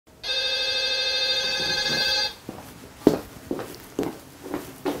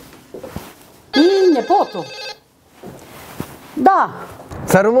potul. Da.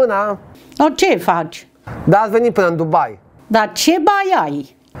 Să rămână. O, ce faci? Da, ați venit până în Dubai. Dar ce bai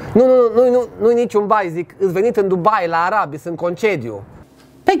ai? Nu-i niciun bai, zic. Îți venit în Dubai, la arabi, sunt concediu.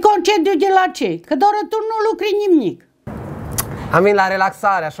 Pe concediu de la ce? Că doar tu nu lucri nimic. Am venit la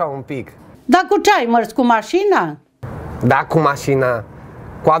relaxare, așa, un pic. Dar cu ce ai mers? Cu mașina? Da, cu mașina.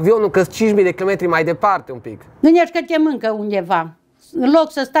 Cu avionul, că-s 5.000 de kilometri mai departe, un pic. Gândești că te mâncă undeva. În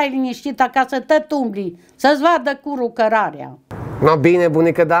loc să stai liniștit acasă, tot umbli, să-ți vadă curul cărarea. No, bine,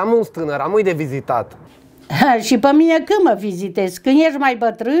 bunică, dar am un tânăr, am de vizitat. Și pe mine când mă vizitezi? Când ești mai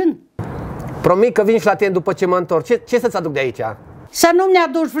bătrân? Promit că vin și la tine după ce mă întorc. Ce să-ți aduc de aici? Să nu-mi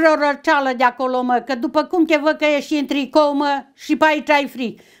aduci vreo răceală de acolo, mă, că după cum te văd că ești în tricou, mă, și pe aici ai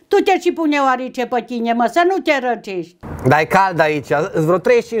frig. Tu te și pune oarice pe tine, mă, să nu te răcești. Dar e cald aici, îți vreo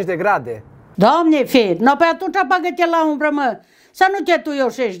 35 de grade. Doamne fer, no, pe atunci bagă-te la umbră, mă, să nu te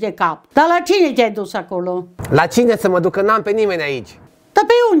tuioșești de cap. Dar la cine te-ai dus acolo? La cine să mă duc, că n-am pe nimeni aici. Dar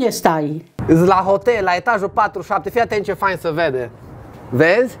pe unde stai? Îs la hotel, la etajul 47, fii atent ce fain să vede.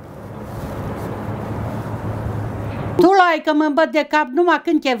 Vezi? Tu l-ai că mă îmbăt de cap numai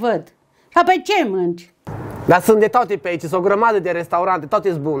când te văd. Dar pe ce mânci? Dar sunt de toate pe aici, sunt o grămadă de restaurante,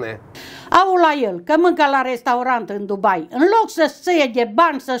 toate-s bune. Au la el, că mâncă la restaurant în Dubai. În loc să săie de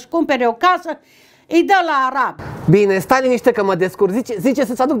bani să-și cumpere o casă, îi dă la arab. Bine, stai liniște că mă descurc, zice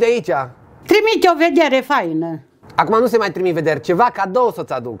să-ți aduc de aici. Trimite o vedere faină. Acum nu se mai trimit vedere, ceva cadou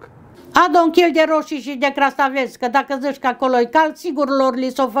să-ți aduc. Adu un kil de roșii și de crastaveți, că dacă zici că acolo e cald, sigur lor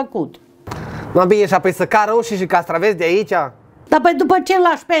li s-au făcut. Nu, bine, și apoi să car roșii și castraveți de aici? Dar păi după ce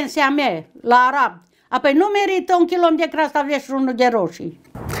lași pensia mea la arab, apoi nu merită un kilom de crastaveți și unul de roșii.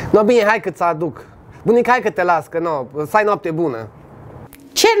 Nu, bine, hai că ți aduc. Bunica, hai că te las, că nu, să ai noapte bună.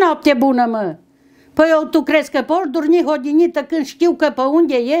 Ce noapte bună, mă? Păi eu, tu crezi că poți dormi hodinită când știu că pe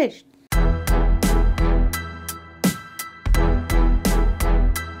unde ești?